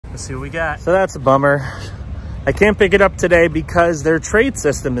Let's see what we got. So that's a bummer. I can't pick it up today because their trade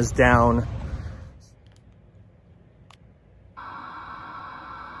system is down.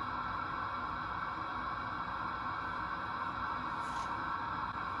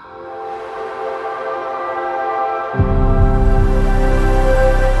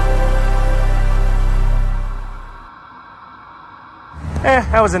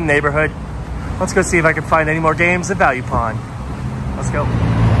 That was in the neighborhood. Let's go see if I can find any more games at Value Pawn. Let's go.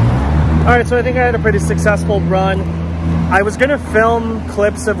 All right, so I think I had a pretty successful run. I was gonna film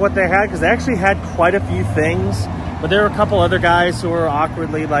clips of what they had because they actually had quite a few things, but there were a couple other guys who were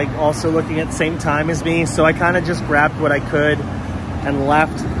awkwardly like also looking at the same time as me. So I kind of just grabbed what I could and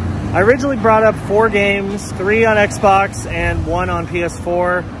left. I originally brought up 4 games, 3 on Xbox and 1 on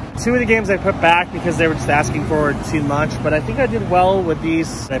PS4. 2 of the games I put back because they were just asking for too much, but I think I did well with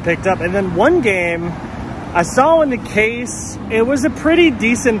these I picked up. And then 1 game I saw in the case, it was a pretty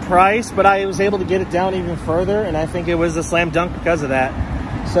decent price, but I was able to get it down even further, and I think it was a slam dunk because of that.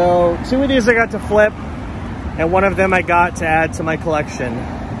 So 2 of these I got to flip, and 1 of them I got to add to my collection.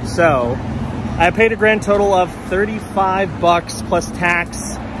 So I paid a grand total of $35 plus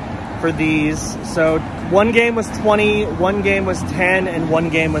tax for these. So 1 game was 20, 1 game was 10, and 1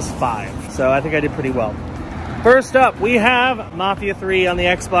 game was 5. So I think I did pretty well. First up, we have Mafia 3 on the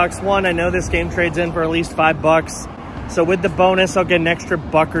Xbox One. I know this game trades in for at least $5. So with the bonus, I'll get an extra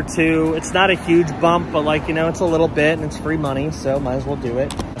 $1 or $2. It's not a huge bump, but like, you know, it's a little bit and it's free money, so might as well do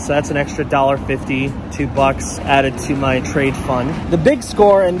it. So that's an extra $1.50, $2 added to my trade fund. The big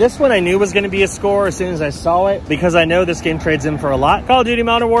score, and this one I knew was gonna be a score as soon as I saw it, because I know this game trades in for a lot. Call of Duty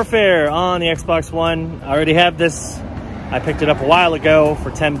Modern Warfare on the Xbox One. I already have this. I picked it up a while ago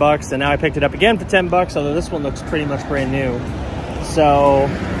for $10, and now I picked it up again for $10, although this one looks pretty much brand new. So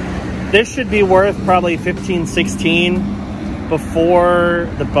this should be worth probably 15, 16 before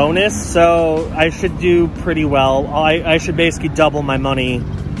the bonus. So I should do pretty well. I should basically double my money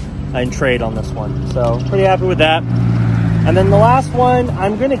in trade on this one. So pretty happy with that. And then the last one,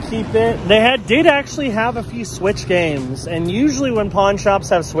 I'm gonna keep it. They did actually have a few Switch games, and usually when pawn shops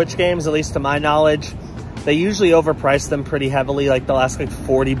have Switch games, at least to my knowledge, they usually overprice them pretty heavily. Like they'll ask like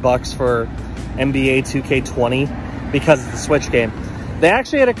 $40 for NBA 2K20 because it's the Switch game. They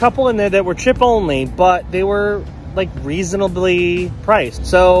actually had a couple in there that were chip only, but they were like reasonably priced.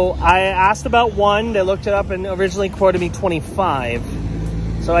 So I asked about one, they looked it up and originally quoted me 25.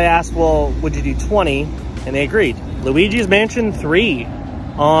 So I asked, well, would you do 20? And they agreed. Luigi's Mansion 3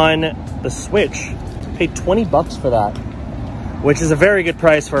 on the Switch. Paid $20 for that, which is a very good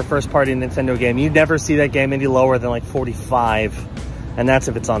price for a first-party Nintendo game. You never see that game any lower than like 45, and that's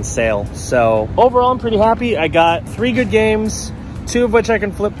if it's on sale. So overall, I'm pretty happy. I got 3 good games, 2 of which I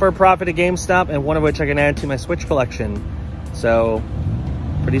can flip for a profit at GameStop, and 1 of which I can add to my Switch collection. So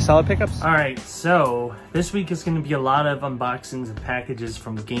pretty solid pickups. All right, so this week is going to be a lot of unboxings of packages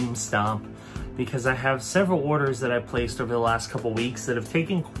from GameStop, because I have several orders that I placed over the last couple weeks that have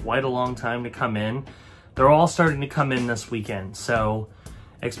taken quite a long time to come in. They're all starting to come in this weekend, so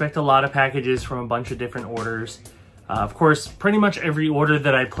expect a lot of packages from a bunch of different orders. Of course, pretty much every order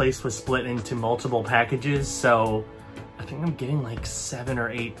that I placed was split into multiple packages, so I think I'm getting like 7 or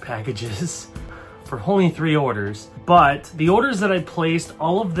 8 packages for only 3 orders. But the orders that I placed,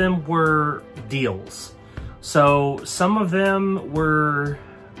 all of them were deals. So some of them were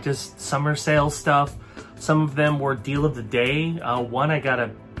just summer sale stuff. Some of them were deal of the day. One, I got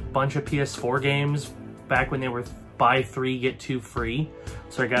a bunch of PS4 games back when they were buy 3 get 2 free,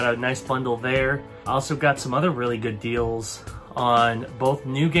 so I got a nice bundle there. I also got some other really good deals on both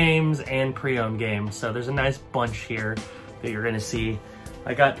new games and pre-owned games, so there's a nice bunch here that you're gonna see.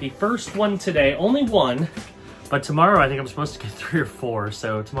 I got the first one today, only 1, but tomorrow I think I'm supposed to get 3 or 4,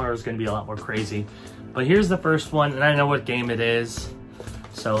 so tomorrow's gonna be a lot more crazy. But here's the first one, and I know what game it is,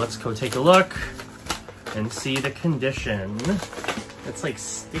 so let's go take a look and see the condition. It's like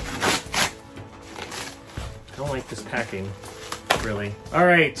sticky. I don't like this packing, really. All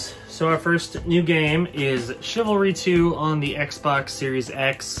right, so our first new game is Chivalry 2 on the Xbox Series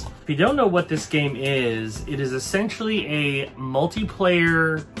X. If you don't know what this game is, it is essentially a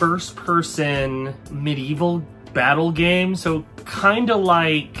multiplayer, first-person, medieval battle game. So kind of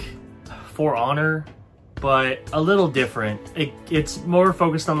like For Honor, but a little different. It's more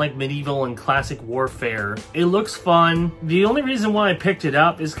focused on like medieval and classic warfare. It looks fun. The only reason why I picked it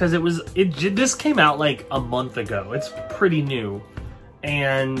up is because this came out like a month ago. It's pretty new.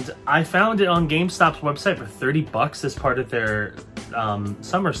 And I found it on GameStop's website for $30 as part of their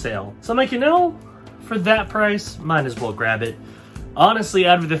summer sale. So I'm like, you know, for that price, might as well grab it. Honestly,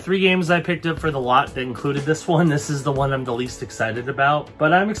 out of the 3 games I picked up for the lot that included this one, this is the one I'm the least excited about.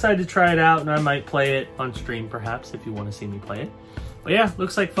 But I'm excited to try it out, and I might play it on stream perhaps if you want to see me play it. But yeah,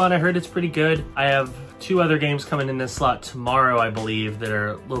 looks like fun. I heard it's pretty good. I have 2 other games coming in this slot tomorrow, I believe, that are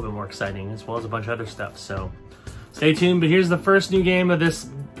a little bit more exciting, as well as a bunch of other stuff. So stay tuned. But here's the first new game of this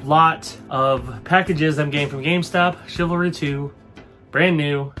lot of packages I'm getting from GameStop. Chivalry 2, brand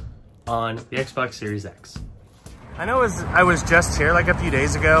new on the Xbox Series X. I know I was just here like a few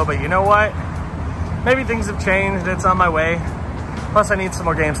days ago, but you know what? Maybe things have changed. It's on my way. Plus, I need some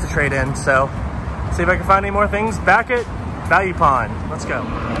more games to trade in, so see if I can find any more things back at Value Pawn. Let's go.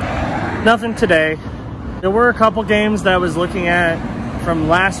 Nothing today. There were a couple games that I was looking at from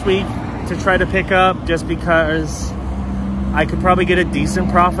last week to try to pick up just because I could probably get a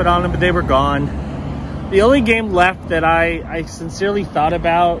decent profit on them, but they were gone. The only game left that I sincerely thought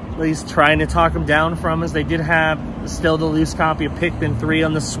about, at least trying to talk them down from, is they did have still the loose copy of Pikmin 3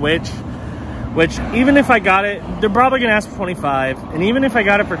 on the Switch, which even if I got it, they're probably gonna ask for 25. And even if I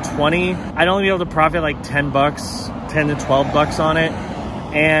got it for 20, I'd only be able to profit like 10 bucks, 10 to 12 bucks on it.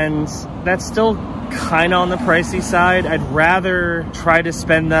 And that's still kind of on the pricey side. I'd rather try to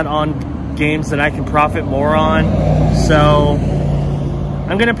spend that on games that I can profit more on. So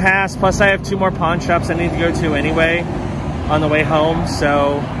I'm gonna pass. Plus I have 2 more pawn shops I need to go to anyway on the way home.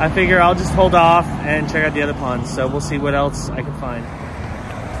 So I figure I'll just hold off and check out the other pawns. So we'll see what else I can find.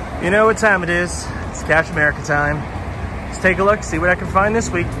 You know what time it is. It's Cash America time. Let's take a look, see what I can find this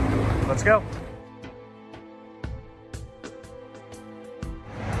week. Let's go.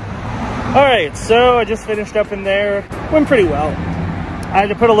 All right, so I just finished up in there. Went pretty well. I had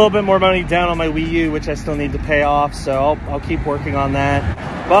to put a little bit more money down on my Wii U, which I still need to pay off, so I'll keep working on that.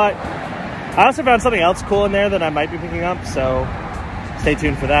 But I also found something else cool in there that I might be picking up, so stay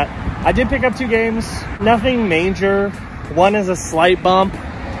tuned for that. I did pick up 2 games, nothing major. One is a slight bump,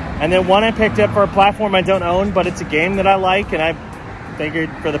 and then one I picked up for a platform I don't own, but it's a game that I like, and I figured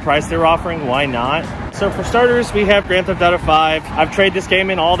for the price they were offering, why not? So for starters, we have Grand Theft Auto 5. I've traded this game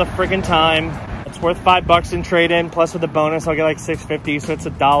in all the freaking time. It's worth $5 in trade-in, plus with the bonus, I'll get like $6.50, so it's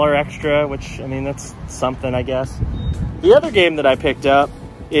 $1 extra, which, I mean, that's something, I guess. The other game that I picked up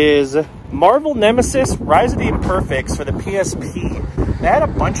is Marvel Nemesis Rise of the Imperfects for the PSP. They had a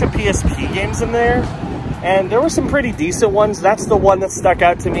bunch of PSP games in there, and there were some pretty decent ones. That's the one that stuck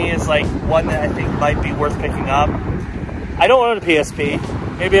out to me as like one that I think might be worth picking up. I don't own a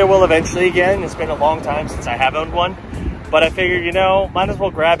PSP. Maybe I will eventually again. It's been a long time since I have owned one. But I figured, you know, might as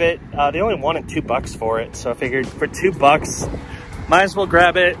well grab it. They only wanted $2 for it. So I figured for $2, might as well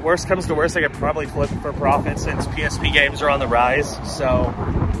grab it. Worst comes to worst, I could probably flip it for profit since PSP games are on the rise. So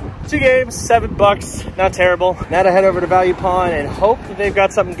 2 games, $7, not terrible. Now to head over to Value Pawn and hope that they've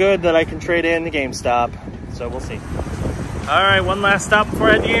got something good that I can trade in to GameStop. So we'll see. All right, one last stop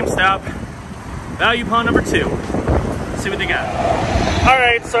before I head to GameStop. Value Pawn number 2. Let's see what they got. All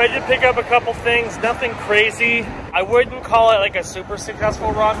right, so I did pick up a couple things, nothing crazy. I wouldn't call it like a super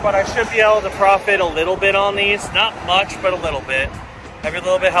successful run, but I should be able to profit a little bit on these. Not much, but a little bit. Every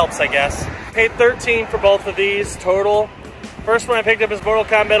little bit helps, I guess. Paid $13 for both of these total. First one I picked up is Mortal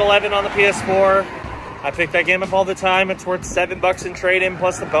Kombat 11 on the PS4. I pick that game up all the time. It's worth $7 in trade-in,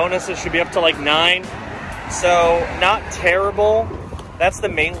 plus the bonus, it should be up to like $9. So not terrible. That's the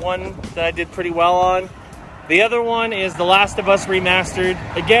main one that I did pretty well on. The other one is The Last of Us Remastered.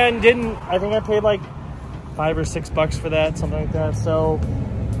 Again, I think I paid like $5 or $6 for that, something like that. So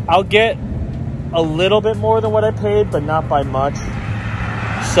I'll get a little bit more than what I paid, but not by much.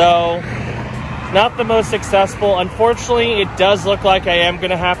 So not the most successful. Unfortunately, it does look like I am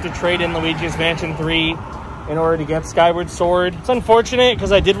gonna have to trade in Luigi's Mansion 3 in order to get Skyward Sword. It's unfortunate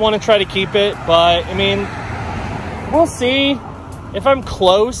because I did want to try to keep it, but I mean, we'll see. If I'm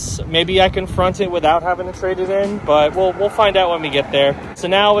close, maybe I can front it without having to trade it in, but we'll find out when we get there. So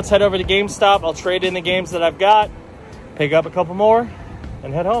now let's head over to GameStop. I'll trade in the games that I've got, pick up a couple more,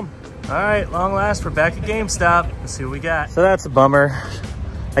 and head home. All right, long last, we're back at GameStop. Let's see what we got. So that's a bummer.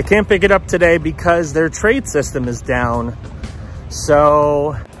 I can't pick it up today because their trade system is down.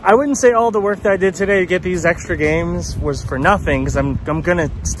 So I wouldn't say all the work that I did today to get these extra games was for nothing, because I'm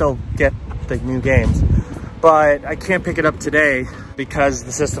gonna still get the new games. But I can't pick it up today because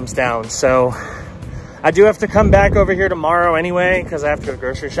the system's down. So I do have to come back over here tomorrow anyway, because I have to go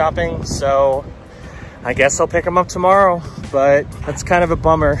grocery shopping. So I guess I'll pick them up tomorrow, but that's kind of a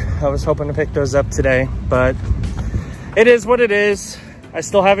bummer. I was hoping to pick those up today, but it is what it is. I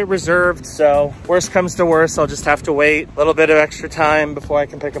still have it reserved, so worst comes to worst, I'll just have to wait a little bit of extra time before I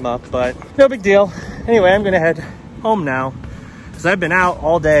can pick them up, but no big deal. Anyway, I'm gonna head home now, because I've been out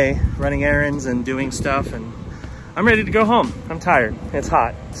all day running errands and doing stuff, and I'm ready to go home. I'm tired. It's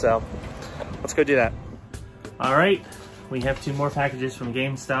hot, so let's go do that. All right, we have 2 more packages from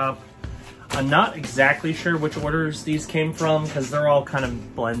GameStop. I'm not exactly sure which orders these came from because they're all kind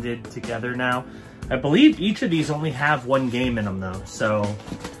of blended together now. I believe each of these only have 1 game in them though, so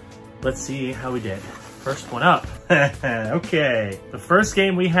let's see how we did. First one up. Okay, the first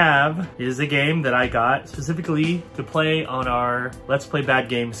game we have is a game that I got specifically to play on our Let's Play Bad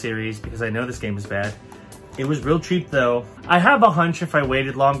Game series because I know this game is bad. It was real cheap though. I have a hunch if I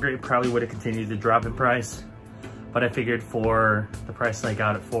waited longer, it probably would have continued to drop in price. But I figured for the price I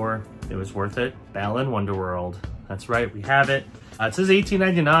got it for, it was worth it. Balan Wonderworld. That's right, we have it. It says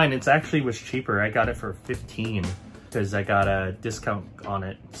 $18.99. It actually was cheaper. I got it for $15 because I got a discount on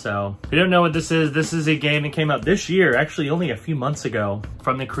it. So if you don't know what this is a game that came out this year, actually only a few months ago,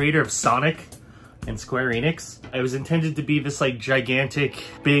 from the creator of Sonic and Square Enix. It was intended to be this like gigantic,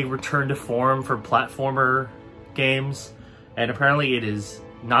 big return to form for platformer games. And apparently it is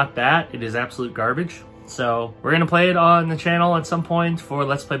not that. It is absolute garbage. So we're gonna play it on the channel at some point for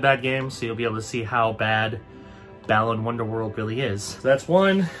Let's Play Bad Games, so you'll be able to see how bad Balan Wonderworld really is. So that's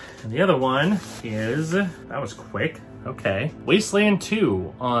one, and the other one is, that was quick, okay. Wasteland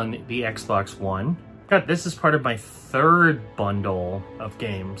 2 on the Xbox One. God, this is part of my 3rd bundle of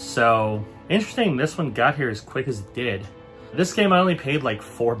games, so interesting this one got here as quick as it did. This game I only paid like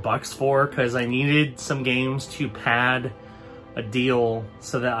 $4 for because I needed some games to pad a deal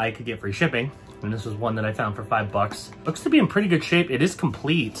so that I could get free shipping. And this was one that I found for $5. Looks to be in pretty good shape. It is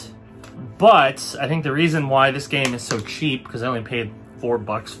complete, but I think the reason why this game is so cheap, because I only paid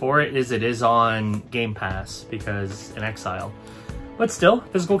 $4 for it, is on Game Pass because in Exile. But still,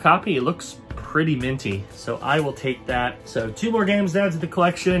 physical copy, it looks pretty minty, so I will take that. So 2 more games now to the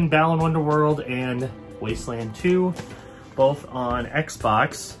collection, Balan Wonderworld and Wasteland 2, both on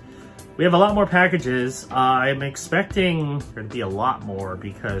Xbox. We have a lot more packages. I'm expecting there to be a lot more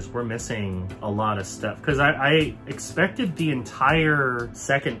because we're missing a lot of stuff. Because I expected the entire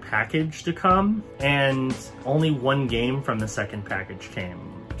second package to come and only 1 game from the second package came.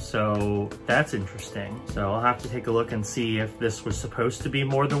 So that's interesting. So I'll have to take a look and see if this was supposed to be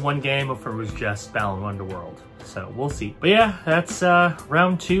more than 1 game or if it was just Balan Wonderworld. So we'll see. But yeah, that's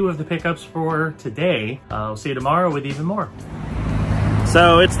round 2 of the pickups for today. I'll see you tomorrow with even more.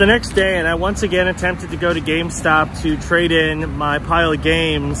 So it's the next day and I once again attempted to go to GameStop to trade in my pile of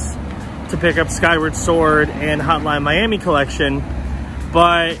games to pick up Skyward Sword and Hotline Miami collection.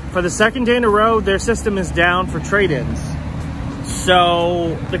 But for the 2nd day in a row, their system is down for trade-ins.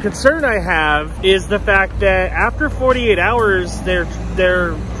 So the concern I have is the fact that after 48 hours,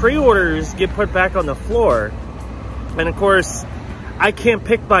 their pre-orders get put back on the floor. And of course, I can't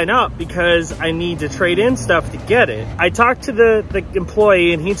pick mine up because I need to trade in stuff to get it. I talked to the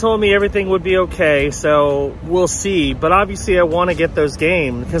employee and he told me everything would be okay, so we'll see. But obviously I want to get those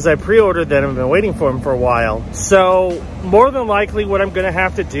games because I pre-ordered them and I've been waiting for them for a while. So more than likely what I'm gonna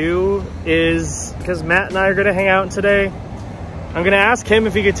have to do is, because Matt and I are gonna hang out today, I'm gonna ask him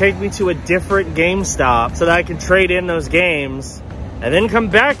if he could take me to a different GameStop so that I can trade in those games and then come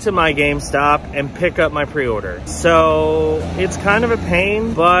back to my GameStop and pick up my pre-order. So it's kind of a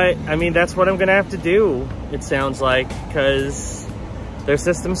pain, but I mean, that's what I'm gonna have to do, it sounds like, because their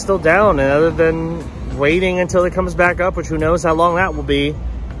system's still down, and other than waiting until it comes back up, which who knows how long that will be,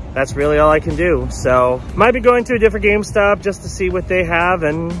 that's really all I can do. So might be going to a different GameStop just to see what they have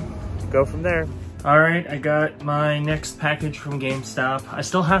and go from there. All right, I got my next package from GameStop. I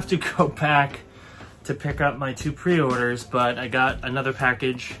still have to go back to pick up my 2 pre-orders, but I got another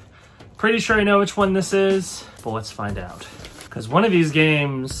package. Pretty sure I know which one this is, but let's find out. Because one of these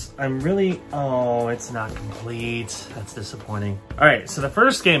games, oh, it's not complete. That's disappointing. All right, so the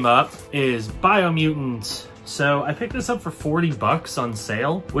first game up is Biomutant. So I picked this up for $40 on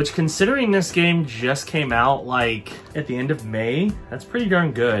sale, which considering this game just came out like at the end of May, that's pretty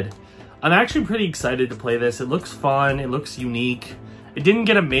darn good. I'm actually pretty excited to play this. It looks fun, it looks unique. It didn't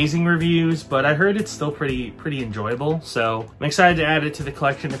get amazing reviews, but I heard it's still pretty enjoyable, so I'm excited to add it to the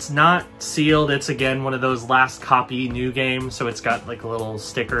collection. It's not sealed. It's, again, one of those last copy new games, so it's got like a little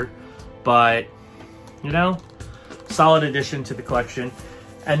sticker, but, you know, solid addition to the collection.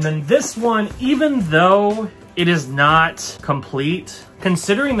 And then this one, even though it is not complete,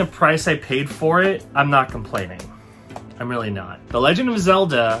 considering the price I paid for it, I'm not complaining. I'm really not. The Legend of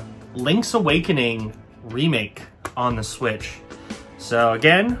Zelda Link's Awakening remake on the Switch. So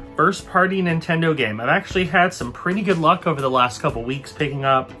again, first party Nintendo game. I've actually had some pretty good luck over the last couple weeks picking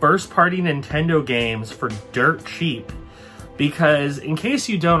up first party Nintendo games for dirt cheap because in case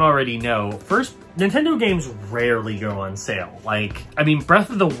you don't already know, first, Nintendo games rarely go on sale. Like, I mean, Breath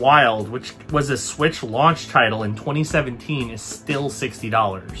of the Wild, which was a Switch launch title in 2017, is still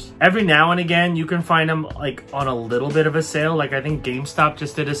 $60. Every now and again, you can find them like on a little bit of a sale. Like, I think GameStop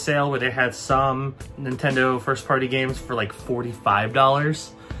just did a sale where they had some Nintendo first-party games for like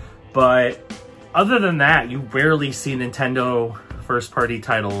 $45. But other than that, you rarely see Nintendo first-party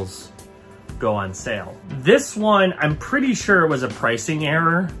titles go on sale. This one, I'm pretty sure it was a pricing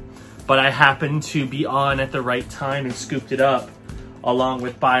error, but I happened to be on at the right time and scooped it up along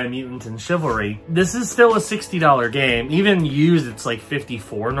with Biomutant and Chivalry. This is still a $60 game. Even used, it's like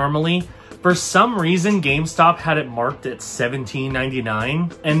 $54 normally. For some reason, GameStop had it marked at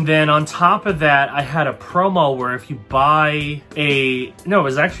 $17.99. And then on top of that, I had a promo where if you buy a... No,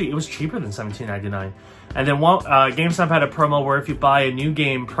 it was cheaper than $17.99. And then GameStop had a promo where if you buy a new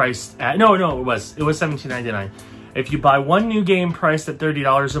game priced at... No, it was $17.99. If you buy one new game priced at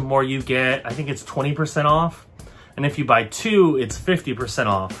 $30 or more, you get, I think it's 20% off. And if you buy two, it's 50%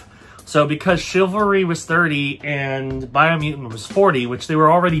 off. So because Chivalry was $30 and Biomutant was $40, which they were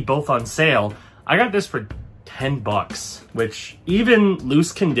already both on sale, I got this for $10, which even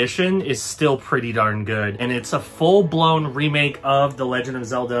loose condition is still pretty darn good. And it's a full-blown remake of The Legend of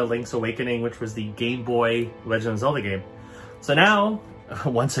Zelda Link's Awakening, which was the Game Boy Legend of Zelda game. So now,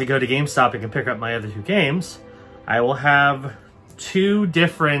 once I go to GameStop and can pick up my other two games, I will have two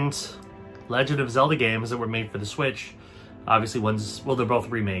different Legend of Zelda games that were made for the Switch. Obviously well, they're both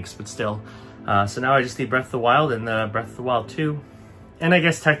remakes, but still. So now I just need Breath of the Wild and Breath of the Wild 2. And I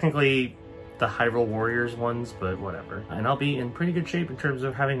guess technically the Hyrule Warriors ones, but whatever. And I'll be in pretty good shape in terms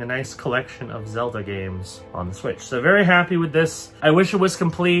of having a nice collection of Zelda games on the Switch. So very happy with this. I wish it was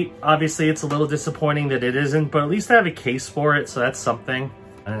complete. Obviously it's a little disappointing that it isn't, but at least I have a case for it, so that's something.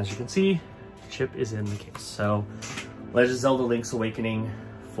 And as you can see, the chip is in the case. So Legend of Zelda Link's Awakening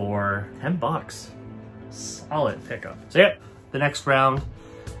for $10. Solid pickup. So yeah, the next round,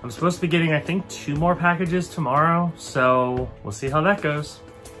 I'm supposed to be getting, I think, 2 more packages tomorrow, so we'll see how that goes.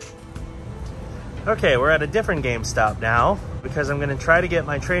 Okay, we're at a different GameStop now because I'm gonna try to get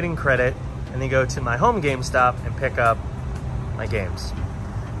my trading credit and then go to my home GameStop and pick up my games.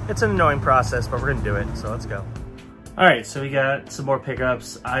 It's an annoying process, but we're gonna do it, so let's go. All right, so we got some more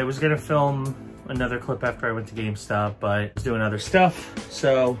pickups. I was gonna film another clip after I went to GameStop, but I was doing other stuff,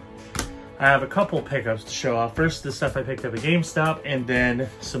 so I have a couple pickups to show off. First, the stuff I picked up at GameStop, and then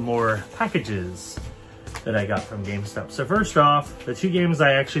some more packages that I got from GameStop. So first off, the 2 games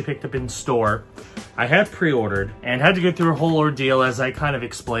I actually picked up in store, I had pre-ordered and had to go through a whole ordeal as I kind of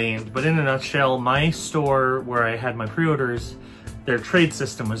explained. But in a nutshell, my store where I had my pre-orders, their trade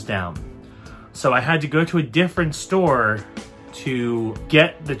system was down. So I had to go to a different store to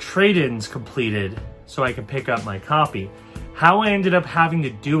get the trade-ins completed so I could pick up my copy. How I ended up having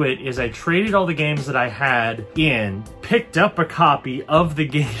to do it is I traded all the games that I had in, picked up a copy of the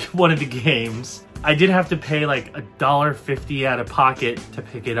game, one of the games. I did have to pay like $1.50 out of pocket to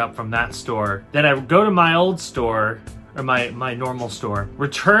pick it up from that store. Then I would go to my old store, or my normal store,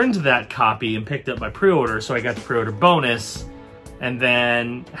 returned that copy and picked up my pre-order, so I got the pre-order bonus, and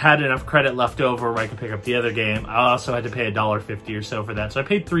then had enough credit left over where I could pick up the other game. I also had to pay $1.50 or so for that. So I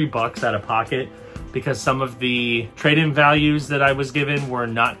paid $3 out of pocket because some of the trade-in values that I was given were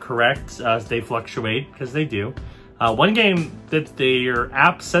not correct. They fluctuate, because they do. One game that their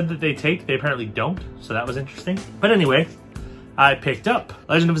app said that they take, they apparently don't, so that was interesting. But anyway, I picked up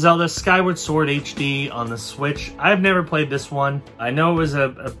Legend of Zelda Skyward Sword HD on the Switch. I've never played this one. I know it was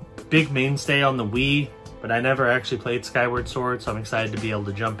a big mainstay on the Wii, but I never actually played Skyward Sword, so I'm excited to be able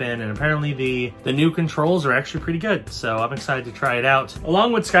to jump in. And apparently the new controls are actually pretty good, so I'm excited to try it out.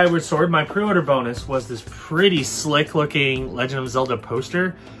 Along with Skyward Sword, my pre-order bonus was this pretty slick-looking Legend of Zelda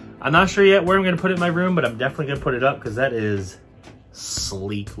poster. I'm not sure yet where I'm going to put it in my room, but I'm definitely going to put it up because that is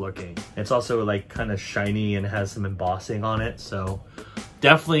sleek looking. It's also like kind of shiny and has some embossing on it, so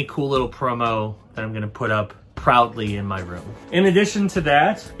definitely cool little promo that I'm going to put up proudly in my room. In addition to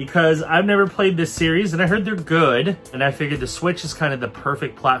that, because I've never played this series and I heard they're good, and I figured the Switch is kind of the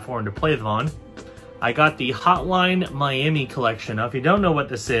perfect platform to play them on, I got the Hotline Miami collection. Now, if you don't know what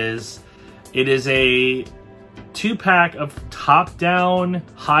this is, it is a 2-pack of top-down,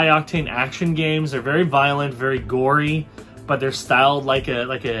 high-octane action games. They're very violent, very gory, but they're styled like a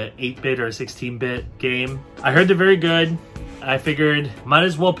 8-bit or a 16-bit game. I heard they're very good. I figured might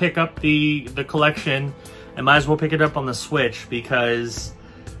as well pick up the collection, and might as well pick it up on the Switch because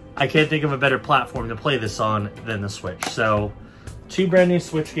I can't think of a better platform to play this on than the Switch. So 2 brand new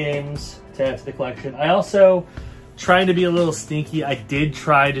Switch games to add to the collection. I also, trying to be a little sneaky, I did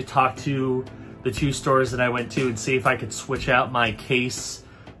try to talk to the 2 stores that I went to and see if I could switch out my case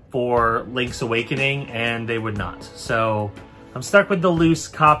for Link's Awakening, and they would not. So I'm stuck with the loose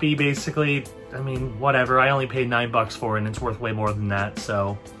copy, basically. I mean, whatever. I only paid $9 for it, and it's worth way more than that,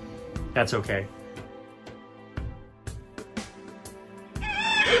 so that's okay.